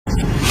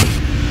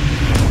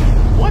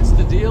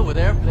deal with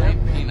airplane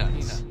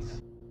peanuts.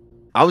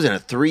 I was in a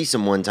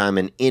threesome one time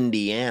in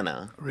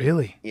Indiana.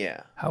 Really?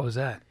 Yeah. How was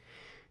that?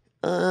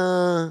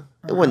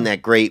 It wasn't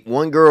that great.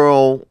 One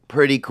girl,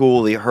 pretty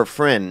cool. Her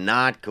friend,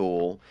 not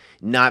cool.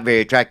 Not very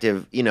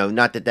attractive. You know,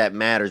 not that that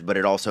matters, but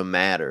it also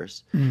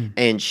matters.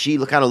 And she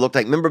kind of looked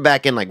like, remember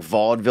back in like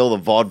vaudeville, the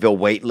vaudeville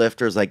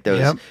weightlifters, like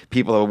those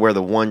people that wear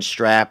the one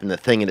strap and the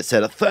thing and it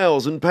said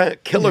 1,000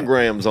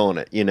 kilograms on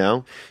it, you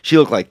know? She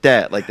looked like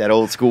that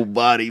old school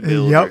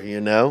bodybuilder,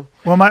 you know?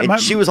 Well,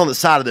 she was on the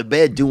side of the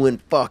bed doing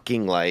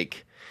fucking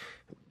like,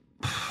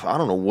 I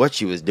don't know what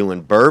she was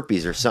doing,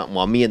 burpees or something,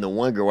 while me and the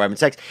one girl were having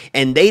sex.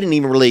 And they didn't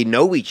even really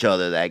know each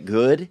other that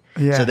good.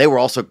 Yeah. So they were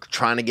also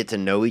trying to get to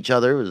know each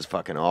other. It was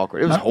fucking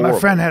awkward. It was horrible. My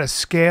friend had a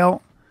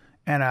scale,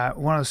 and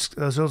one of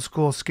those old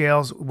school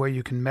scales where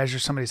you can measure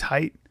somebody's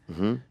height.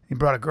 He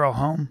brought a girl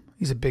home.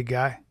 He's a big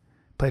guy,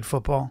 played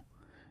football,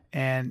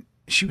 and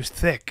she was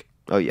thick.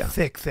 Oh, yeah.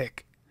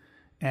 Thick.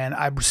 And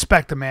I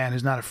respect a man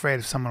who's not afraid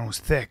if someone was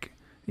thick.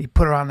 He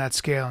put her on that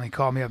scale, and he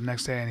called me up the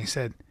next day, and he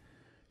said,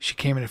 she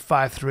came in at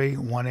 5'3",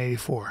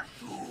 184.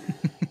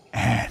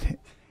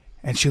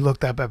 and she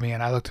looked up at me,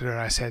 and I looked at her, and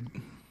I said,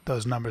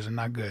 those numbers are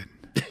not good.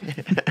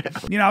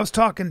 You know, I was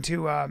talking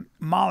to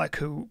Malik,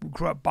 who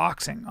grew up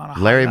boxing on a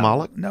Larry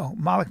Malik? No,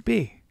 Malik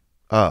B.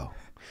 Oh.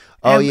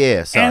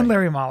 Yeah, sorry. And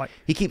Larry Malik.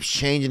 He keeps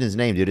changing his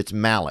name, dude. It's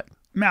Malik.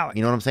 Malik.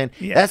 You know what I'm saying?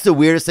 Yeah. That's the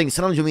weirdest thing.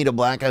 Sometimes you meet a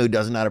black guy who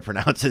doesn't know how to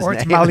pronounce his name. Or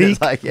it's Malik.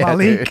 It's like, yeah,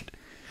 Malik. Dude.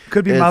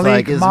 Could be it's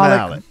Malik. Like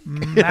Malik.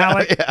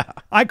 Malik. Yeah.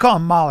 I call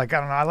him Malik. I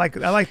don't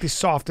know. I like the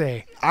soft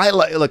A.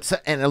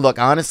 Look,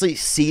 honestly,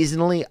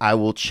 seasonally, I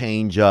will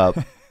change up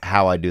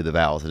how I do the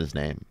vowels in his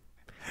name.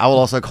 I will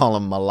also call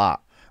him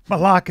Malak.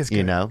 Malak is good.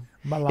 You know?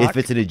 Malak. If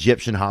it's an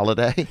Egyptian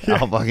holiday,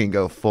 I'll fucking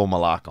go full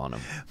Malak on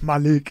him.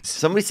 Malik.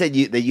 Somebody said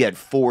that you had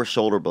 4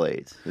 shoulder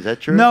blades. Is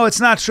that true? No,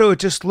 it's not true. It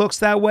just looks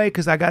that way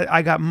because I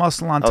got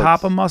muscle on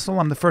top of muscle.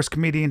 I'm the first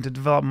comedian to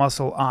develop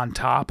muscle on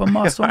top of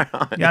muscle.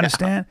 You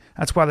understand?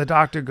 That's why the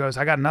doctor goes,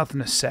 I got nothing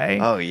to say.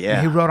 Oh, yeah.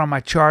 And he wrote on my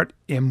chart,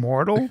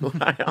 immortal.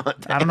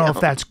 I don't know if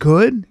that's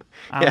good.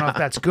 I don't know if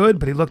that's good,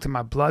 but he looked at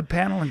my blood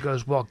panel and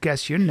goes, well,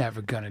 guess you're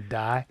never going to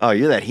die. Oh,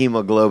 you're that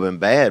hemoglobin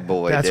bad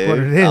boy, That's dude. what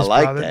it is, I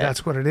like brother. that.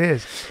 That's what it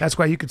is. That's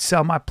why you could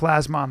sell my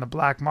plasma on the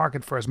black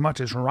market for as much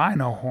as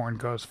rhino horn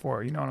goes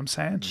for. You know what I'm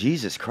saying?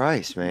 Jesus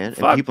Christ, man.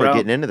 Fuck, and people bro. are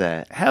getting into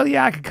that. Hell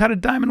yeah, I could cut a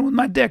diamond with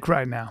my dick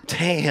right now.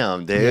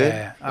 Damn, dude.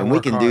 Yeah, and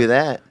we can do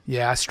that.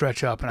 Yeah, I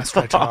stretch up and I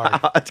stretch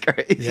hard. That's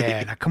crazy.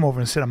 Yeah, and I come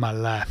over and sit on my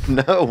lap.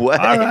 No way.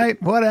 All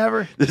right,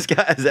 whatever. This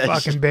guy's that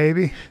fucking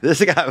baby.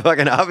 This guy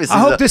fucking obviously I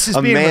hope this is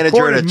a being manager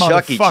recorded, at a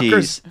Chuck E.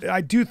 Cheese.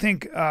 I do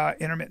think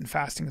intermittent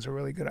fasting is a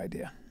really good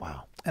idea.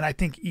 Wow. And I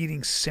think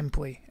eating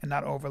simply and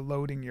not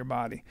overloading your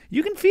body.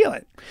 You can feel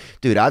it.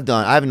 Dude, I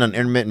haven't done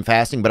intermittent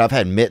fasting, but I've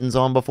had mittens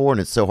on before, and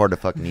it's so hard to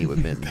fucking eat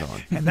with mittens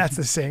on. And that's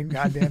the same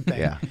goddamn thing.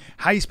 Yeah.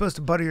 How are you supposed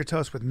to butter your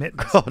toast with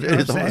mittens? Oh, dude,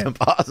 it's almost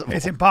impossible.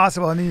 It's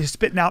impossible. And then you're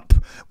spitting out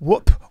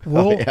whoop.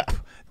 Yeah.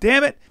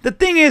 Damn it. The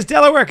thing is,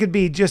 Delaware could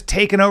be just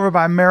taken over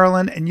by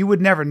Maryland, and you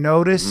would never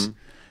notice.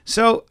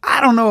 So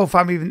I don't know if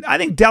I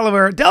think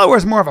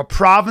Delaware's more of a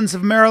province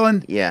of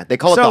Maryland. Yeah, they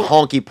call it the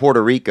honky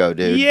Puerto Rico,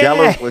 dude.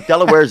 Yeah.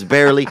 Delaware's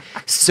barely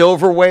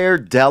silverware,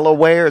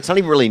 Delaware. It's not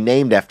even really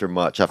named after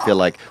much. I feel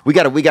like we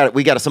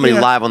got somebody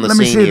live on the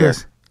scene here.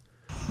 This.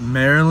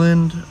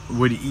 Maryland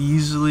would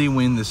easily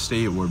win the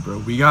state award, bro.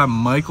 We got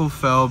Michael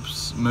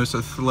Phelps, most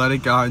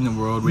athletic guy in the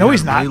world. No,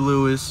 he's not. Ray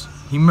Lewis.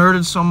 He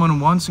murdered someone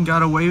once and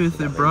got away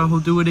with it, bro. He'll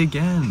do it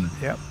again.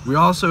 Yep. We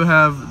also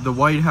have the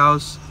White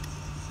House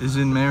is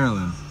in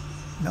Maryland.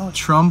 No,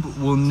 Trump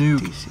will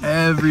nuke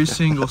every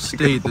single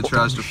state that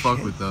tries to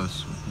fuck with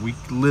us. We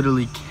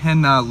literally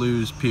cannot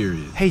lose,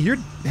 period.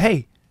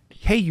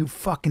 Hey, you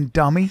fucking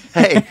dummy.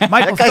 Hey,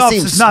 Michael Phelps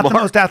is not the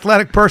most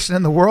athletic person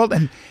in the world,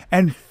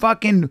 and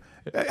fucking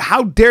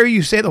how dare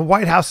you say the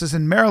White House is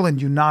in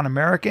Maryland, you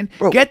non-American?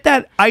 Get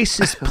that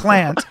ISIS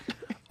plant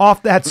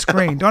off that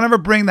screen. Don't ever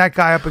bring that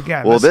guy up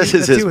again. Well, this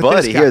is his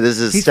buddy here. This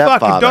is his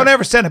stepfather. Don't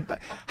ever send it.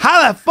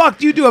 How the fuck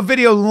do you do a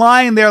video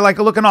lying there like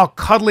looking all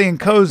cuddly and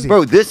cozy?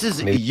 Bro, this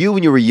is you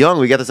when you were young.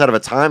 We got this out of a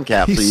time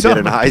capsule you did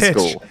in high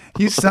school.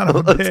 You son of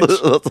a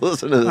bitch. Let's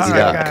listen to this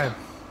guy.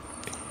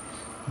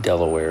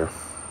 Delaware.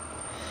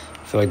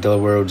 I feel like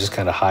Delaware would just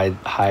kind of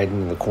hide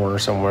in the corner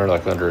somewhere,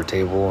 like under a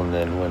table, and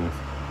then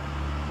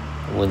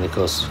when the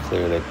coast is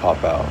clear, they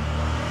pop out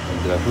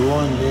and be like, "Who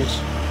won,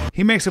 bitch?"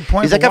 He makes a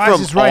point. Is that guy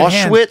from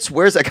Auschwitz?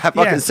 Where's that guy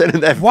fucking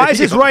sending that video? Why is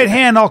his right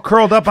hand all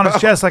curled up on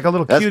his chest like a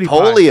little cutie pie?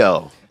 That's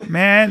polio.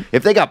 Man.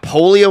 If they got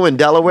polio in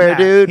Delaware,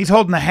 dude. He's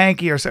holding a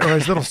hanky or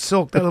his little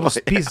silk, that little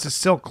piece of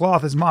silk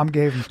cloth his mom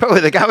gave him.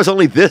 Bro, the guy was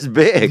only this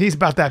big. He's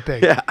about that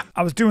big. Yeah.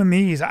 I was doing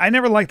these. I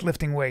never liked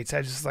lifting weights.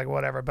 I just like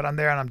whatever, but I'm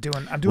there and I'm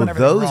doing everything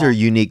those wrong. are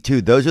unique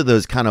too. Those are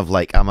those kind of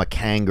like I'm a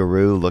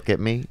kangaroo, look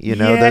at me. You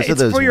know, yeah, those are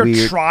those it's for your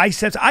weird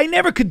triceps. I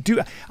never could do.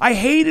 I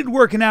hated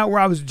working out where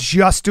I was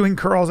just doing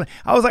curls.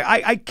 I was like,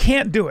 I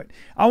can't do it.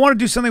 I want to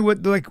do something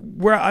with like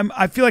where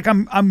I feel like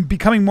I'm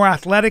becoming more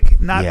athletic,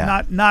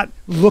 not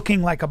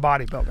looking like a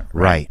bodybuilder.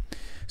 Right.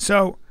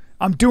 So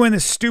I'm doing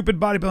this stupid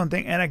bodybuilding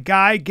thing, and a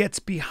guy gets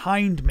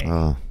behind me.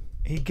 Oh.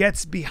 He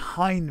gets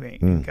behind me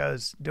and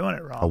goes, doing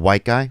it wrong. A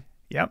white guy?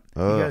 Yep.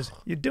 Oh. He goes,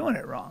 you're doing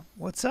it wrong.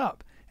 What's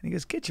up? And he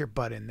goes, get your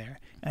butt in there.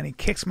 And he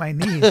kicks my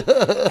knees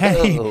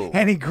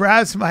and he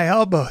grabs my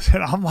elbows.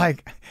 And I'm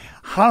like,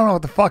 I don't know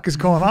what the fuck is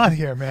going on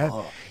here, man.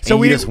 So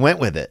we just went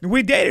with it.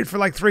 We dated for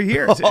like 3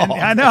 years. And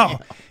I know.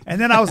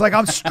 And then I was like,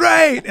 I'm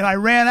straight. And I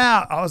ran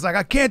out. I was like,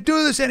 I can't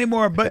do this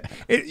anymore. But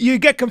you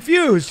get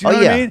confused. You know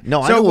what I mean?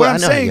 No, so I know what I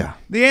I'm know, saying, yeah.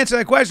 the answer to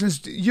that question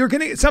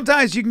is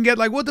sometimes you can get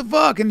like, what the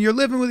fuck? And you're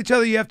living with each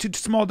other. You have 2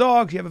 small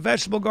dogs. You have a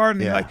vegetable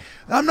garden. And you're like,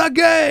 I'm not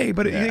gay.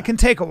 But it can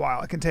take a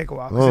while. It can take a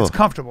while because it's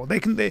comfortable.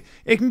 It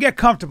can get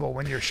comfortable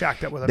when you're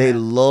shacked up with a They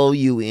man. lull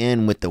you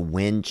in with the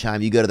wind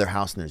chime. You go to their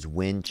house and there's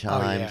wind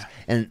chimes.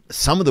 And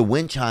some of the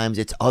wind chimes,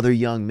 it's other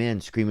young men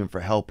screaming for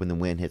help when the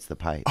wind hits the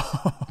pipe.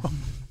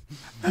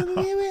 Help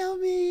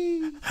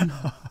me.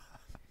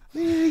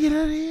 We need to get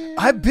out of here.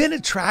 I've been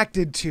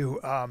attracted to,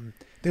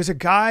 there's a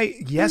guy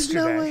yesterday. There's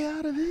no way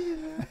out of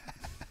here.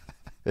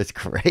 It's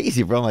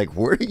crazy, bro. I'm like,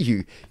 where do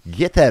you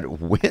get that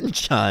wind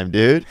chime,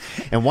 dude?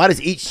 And why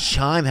does each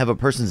chime have a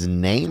person's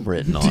name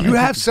written on it? Do you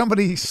have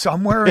somebody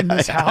somewhere in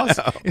this house?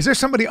 Is there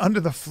somebody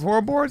under the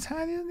floorboards?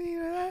 How do you need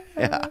that?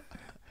 Yeah.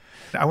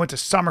 I went to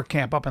summer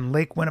camp up in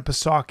Lake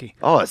Winnipesaukee.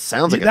 Oh, it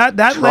sounds like that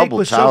lake troubled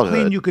was childhood. so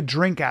clean you could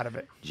drink out of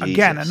it.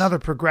 Again, Jesus. another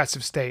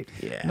progressive state.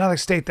 Yeah. Another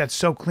state that's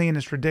so clean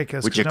it's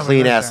ridiculous. With 'cause your nobody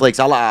clean lives ass there. lakes.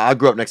 I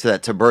grew up next to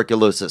that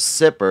tuberculosis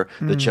sipper,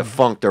 the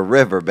Chafunkta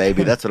River,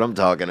 baby. That's what I'm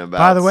talking about.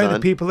 By the way, son. the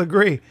people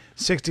agree.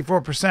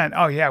 64%.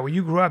 Oh yeah, when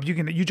you grew up,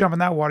 you jump in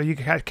that water, you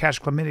can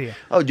catch chlamydia.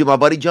 Oh, dude, my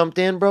buddy jumped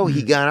in, bro.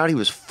 He got out. He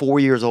was 4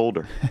 years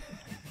older.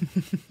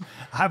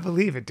 I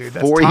believe it, dude.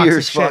 That's 4 toxic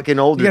years shit. fucking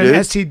older, You got dude.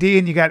 an STD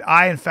and you got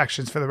eye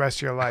infections for the rest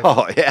of your life.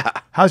 Oh yeah.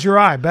 How's your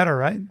eye? Better,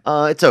 right?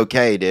 It's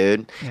okay,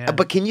 dude. Yeah.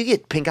 But can you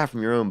get pink eye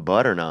from your own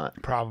butt or not?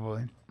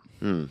 Probably.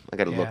 I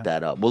got to Yeah. look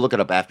that up. We'll look it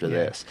up after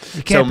this.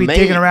 You can't So be maybe-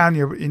 digging around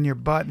in your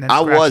butt and then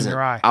I scratching wasn't.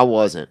 your eye. I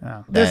wasn't.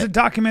 No. There's a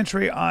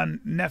documentary on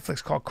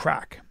Netflix called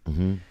Crack.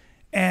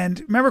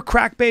 And remember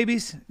Crack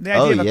Babies? The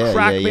idea of a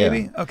crack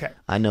baby? Okay.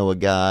 I know a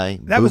guy.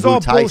 That was Boo Boo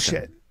all Tyson.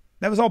 bullshit.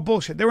 That was all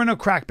bullshit. There were no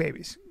crack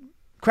babies.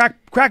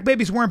 Crack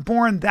babies weren't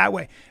born that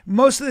way.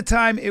 Most of the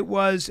time, it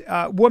was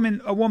a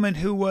woman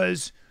who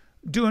was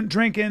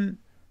drinking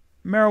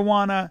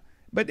marijuana.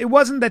 But it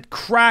wasn't that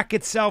crack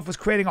itself was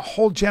creating a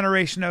whole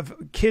generation of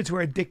kids who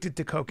are addicted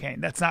to cocaine.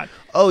 That's not.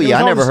 Oh it yeah,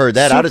 was I never all heard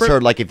that. I just super-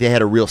 heard like if they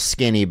had a real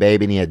skinny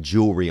baby and he had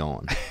jewelry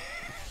on.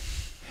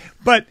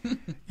 But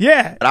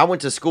yeah, But I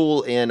went to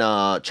school in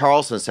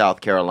Charleston,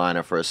 South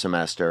Carolina for a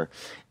semester.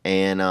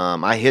 And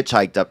I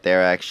hitchhiked up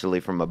there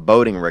actually from a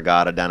boating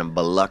regatta down in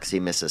Biloxi,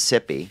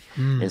 Mississippi,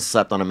 and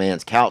slept on a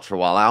man's couch for a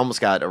while. I almost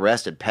got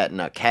arrested petting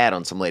a cat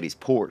on some lady's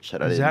porch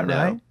that I Is didn't that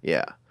know. right?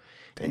 Yeah.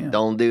 And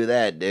don't do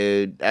that,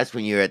 dude. That's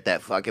when you're at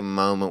that fucking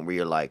moment where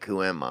you're like,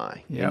 who am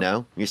I? You Yep.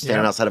 know? You're standing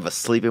Yep. outside of a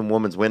sleeping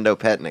woman's window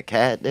petting a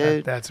cat,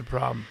 dude. that's a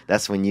problem.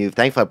 That's when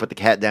thankfully I put the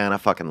cat down, I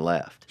fucking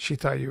left. She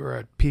thought you were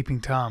a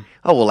peeping Tom.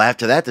 Oh, well,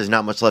 after that, there's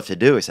not much left to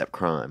do except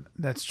crime.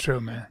 That's true,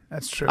 man.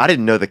 That's true. I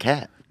didn't know the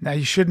cat. Now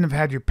you shouldn't have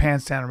had your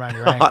pants down around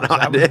your ankles. no,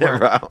 I didn't,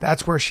 bro.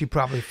 That's where she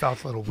probably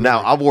felt a little weird. Now,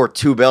 I wore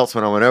 2 belts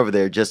when I went over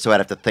there just so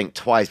I'd have to think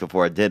twice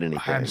before I did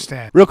anything. I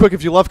understand. Real quick,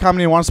 if you love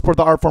comedy and want to support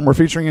the art form, we're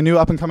featuring a new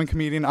up-and-coming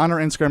comedian on our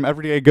Instagram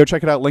every day. Go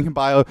check it out, link in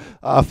bio.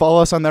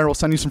 Follow us on there. We'll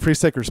send you some free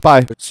stickers.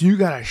 Bye. So you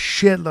got a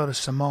shitload of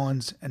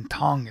Samoans and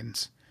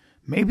Tongans,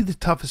 maybe the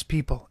toughest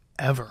people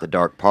ever. The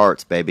dark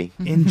parts, baby.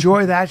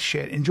 Enjoy that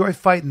shit. Enjoy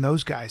fighting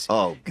those guys.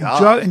 Oh,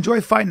 God.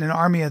 Enjoy fighting an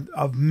army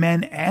of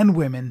men and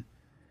women,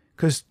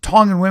 because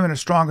Tongan women are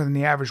stronger than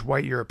the average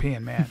white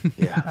European man.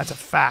 Yeah. That's a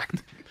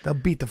fact. They'll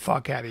beat the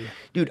fuck out of you.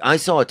 Dude, I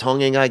saw a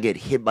Tongan guy get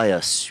hit by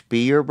a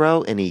spear,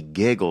 bro, and he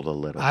giggled a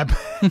little.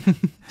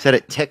 Said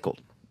it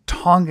tickled.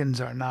 Tongans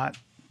are not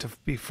to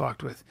be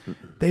fucked with.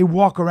 They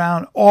walk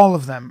around. All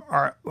of them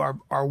are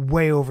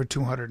way over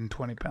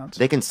 220 pounds.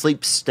 They can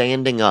sleep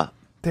standing up.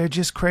 They're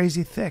just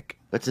crazy thick.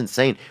 That's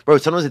insane. Bro,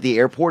 sometimes at the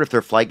airport, if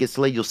their flight gets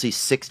delayed, you'll see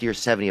 60 or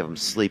 70 of them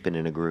sleeping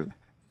in a group.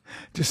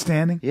 Just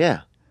standing.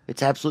 Yeah.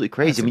 It's absolutely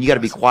crazy. That's I mean, you got to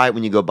be impressive. quiet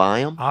when you go by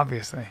them.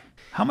 Obviously.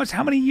 How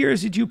many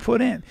years did you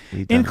put in,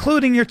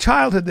 including your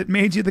childhood that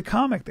made you the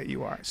comic that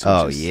you are?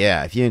 So just-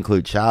 yeah. If you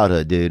include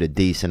childhood, dude, a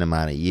decent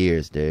amount of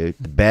years, dude.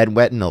 The bed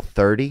wet until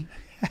 30.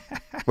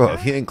 Bro,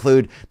 if you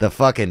include the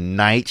fucking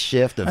night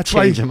shift of That's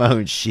why you- changing my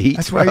own sheets.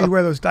 That's why bro. you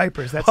wear those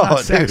diapers. That's Oh, not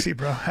dude. sexy,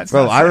 bro. That's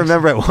Bro, not I sexy.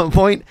 remember at one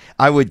point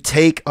I would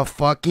take a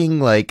fucking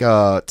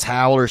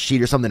towel or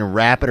sheet or something and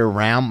wrap it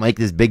around, make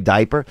this big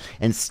diaper,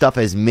 and stuff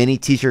as many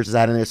t-shirts as I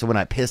had in there. So when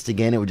I pissed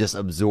again, it would just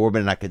absorb it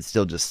and I could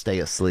still just stay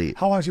asleep.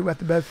 How long did you wet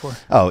the bed for?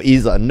 Oh,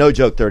 easily, no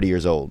joke, 30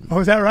 years old. Oh,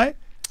 is that right?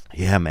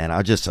 Yeah, man. I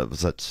was just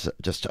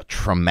a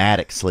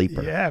traumatic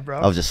sleeper. Yeah, bro.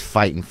 I was just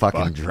fighting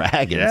fucking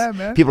dragons. Yeah,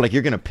 man. People are like,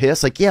 you're gonna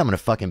piss? Like, yeah, I'm gonna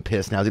fucking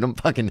piss now, dude. I'm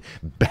fucking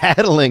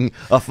battling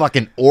a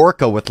fucking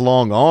orca with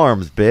long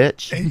arms,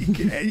 bitch.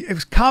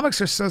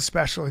 Comics are so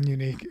special and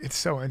unique. It's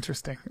so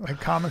interesting. Like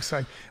comics,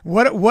 like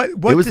what It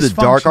was the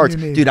dark dysfunction arts,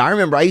 you need? dude. I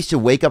remember I used to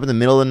wake up in the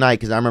middle of the night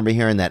because I remember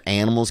hearing that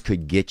animals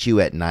could get you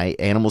at night.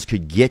 Animals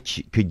could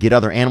get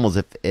other animals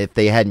if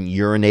they hadn't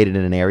urinated in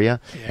an area,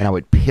 and I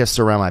would piss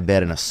around my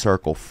bed in a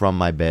circle from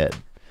my bed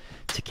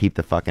to keep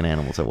the fucking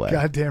animals away.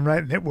 Goddamn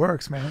right, and it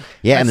works, man.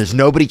 Yeah, and there's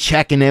nobody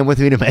checking in with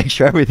me to make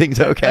sure everything's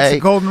okay. That's the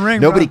golden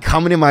ring, Nobody bro.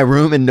 coming in my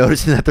room and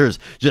noticing that there's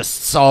just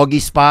soggy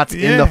spots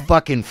in the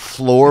fucking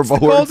floorboards. It's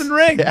the golden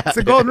ring. Yeah, It's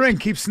the golden ring.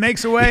 Keep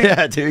snakes away.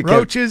 Yeah, dude.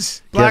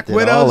 Roaches, black Kept it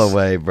widows. all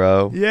away,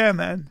 bro. Yeah,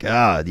 man.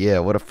 God, yeah,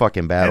 what a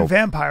fucking battle. And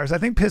vampires. I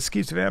think piss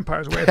keeps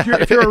vampires away.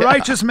 If you're a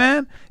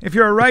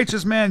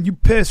righteous man, you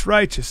piss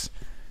righteous.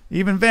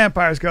 Even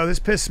vampires go, this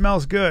piss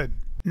smells good.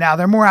 Now,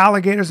 there are more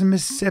alligators in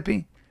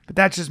Mississippi, but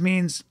that just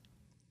means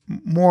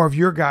more of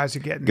your guys are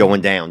getting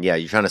Going down, yeah.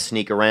 You're trying to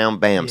sneak around,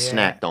 bam, Yeah.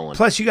 snacked on.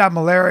 Plus, you got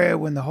malaria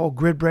when the whole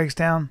grid breaks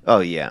down.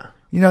 Oh, yeah.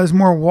 You know, there's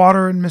more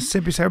water in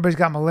Mississippi, so everybody's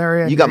got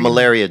malaria. You got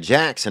Malaria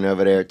Jackson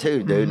over there,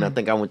 too, dude. And I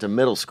think I went to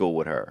middle school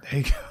with her. There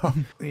you go.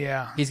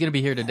 Yeah. He's gonna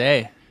be here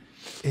today.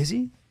 Is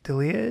he?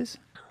 Delia is?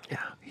 Yeah.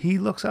 He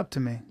looks up to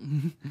me.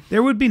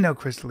 There would be no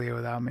Chris D'Elia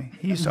without me.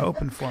 He used to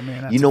open for me,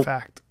 and that's You know, a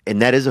fact.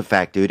 And that is a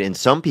fact, dude. And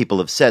some people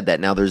have said that.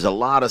 Now, there's a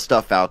lot of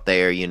stuff out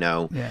there, you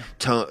know,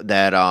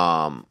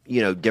 that,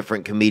 you know,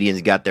 different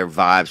comedians got their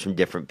vibes from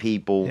different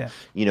people. Yeah.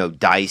 You know,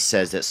 Dice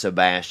says that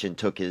Sebastian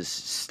took his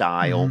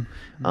style.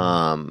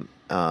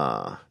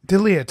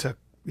 D'Elia took,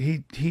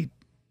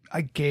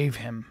 I gave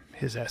him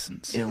his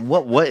essence. And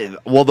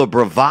well, the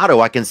bravado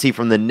I can see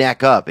from the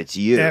neck up. It's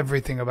you.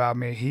 Everything about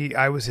me.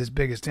 I was his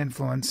biggest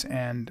influence.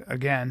 And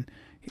again,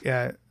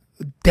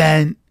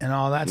 Dent and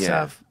all that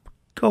stuff.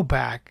 Go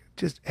back.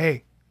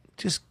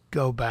 Just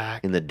go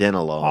back. In the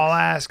dental All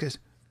I ask is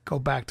go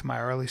back to my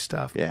early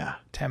stuff. Yeah.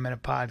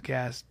 10-minute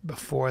podcast.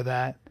 Before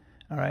that,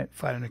 all right,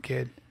 Fighting a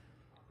Kid.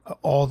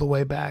 All the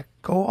way back.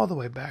 Go all the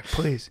way back,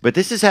 please. But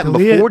this has happened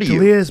before to you.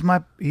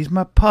 D'Elia he's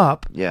my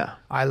pup. Yeah.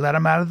 I let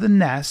him out of the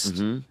nest,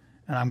 and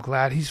I'm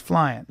glad he's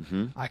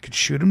flying. I could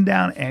shoot him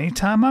down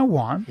anytime I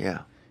want. Yeah.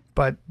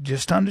 But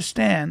just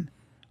understand,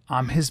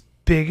 I'm his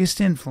biggest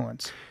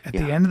influence. At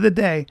the end of the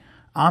day,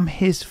 I'm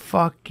his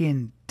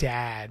fucking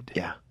dad.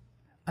 Yeah.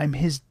 I'm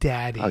his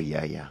daddy. Oh,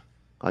 yeah, yeah.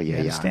 Oh, yeah, You yeah.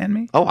 understand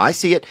me? Oh, I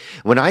see it.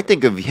 When I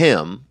think of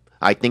him,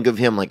 I think of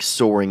him like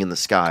soaring in the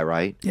sky,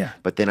 right? Yeah.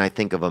 But then I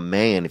think of a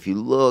man. If you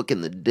look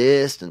in the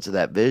distance of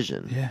that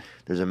vision, Yeah.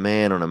 there's a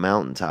man on a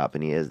mountaintop,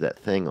 and he has that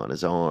thing on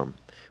his arm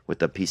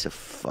with a piece of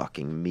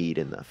fucking meat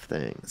in the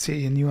thing.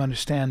 See, and you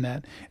understand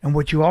that. And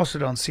what you also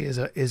don't see is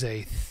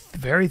a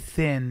very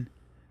thin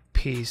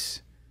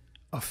piece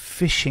of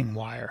fishing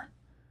wire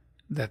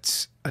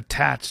that's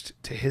attached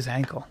to his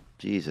ankle.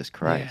 Jesus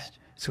Christ. Yeah.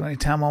 So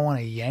anytime I want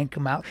to yank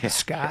him out the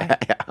sky,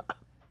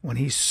 when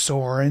he's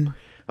soaring,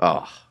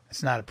 Oh,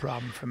 it's not a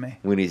problem for me.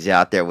 when he's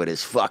out there with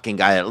his fucking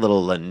guy, that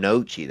little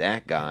Lanochi,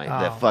 that guy,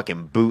 that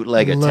fucking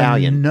bootleg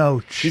Italian.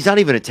 Lanoche. He's not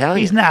even Italian.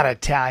 He's not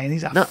Italian.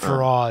 He's a Nuh-uh.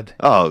 fraud.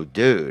 Oh,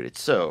 dude,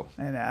 it's so.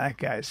 And that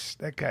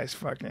guy's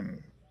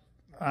fucking.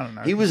 I don't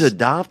know. He was he's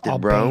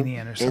adopted, bro,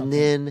 Albanian or something. and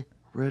then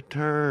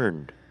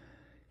returned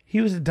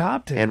He was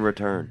adopted. and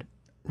returned.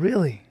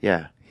 Really?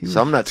 Yeah. So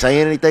I'm not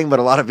saying anything, but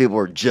a lot of people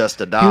were just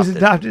He adopted. was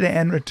adopted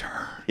and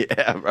returned.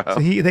 Yeah, bro. So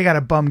they got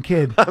a bum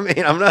kid. I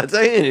mean, I'm not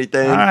saying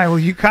anything. All right, well,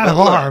 you kind of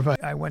But look. are.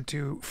 But I went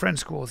to French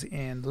schools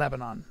in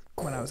Lebanon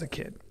when I was a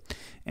kid.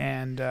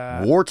 And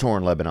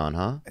War-torn Lebanon,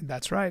 huh?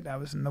 that's right. I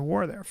was in the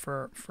war there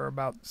for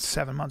about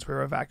 7 months. We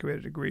were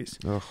evacuated to Greece.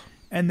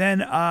 And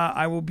then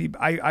I've And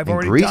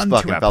already Greece done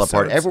fucking 2 fell episodes.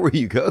 apart. Everywhere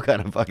you go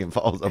kind of fucking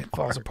falls apart. It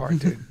falls apart,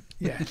 dude.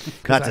 Yeah.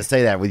 Not to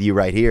say that with you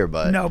right here,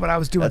 but... No, but I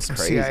was doing That's some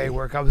crazy. CIA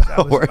work. I was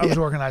were I was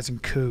you? organizing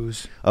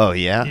coups. Oh,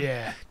 yeah?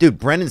 Yeah. Dude,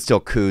 Brendan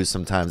still coos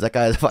sometimes. That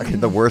guy is fucking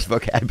the worst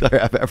vocabulary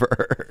I've ever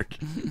heard.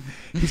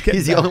 He's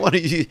He's the only one who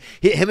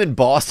him and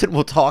Boston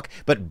will talk,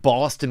 but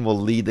Boston will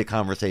lead the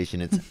conversation.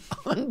 It's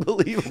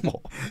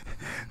unbelievable.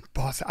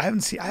 Boston. I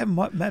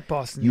haven't met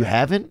Boston. You yet.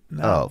 haven't?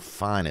 No. Oh,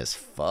 fine as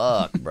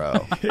fuck,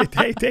 bro.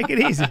 Hey, take it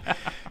easy.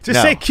 Just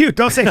No. say cute.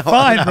 Don't say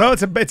fine, no. bro.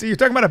 You're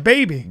talking about a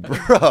baby.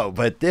 Bro,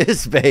 but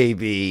this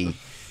baby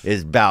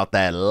is about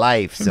that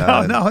life,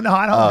 son. No, I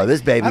don't. Oh,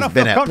 this baby's I don't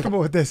been feel at comfortable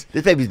with this.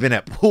 This baby's been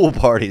at pool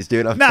parties,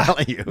 dude. I'm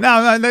telling you.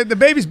 No, the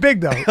baby's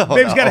big though. The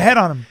baby's got a head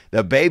on him.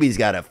 The baby's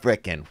got a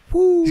freaking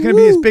whoo. He's gonna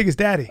be as big as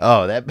daddy.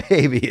 Oh, that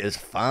baby is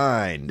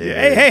fine, dude.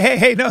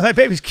 Hey! No, that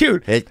baby's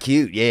cute. It's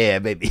cute. Yeah,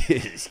 baby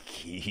is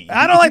cute.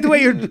 I don't like the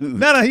way you're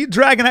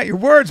dragging out your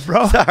words,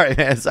 bro. Sorry,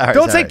 man. Sorry.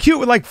 Don't say sorry. cute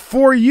with like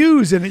 4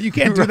 U's in it. You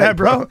can't do Right, that,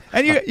 bro. bro.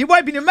 And you're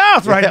wiping your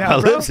mouth right Yeah, now,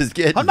 my bro. lips is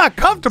getting- I'm not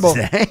comfortable.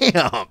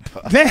 Damn.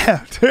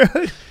 Damn,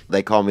 dude.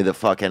 they call me the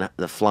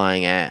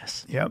flying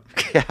ass. Yep.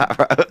 Yeah,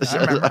 bro.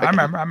 I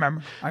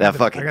remember. That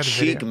fucking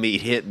cheek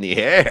meat hit in the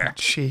air.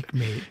 Cheek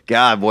meat.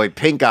 God, boy,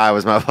 pink eye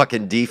was my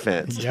fucking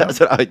defense. Yep. That's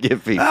what I would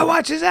give people.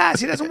 Watch his ass.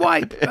 He doesn't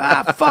wipe.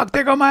 Fuck,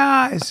 there go my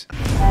eyes.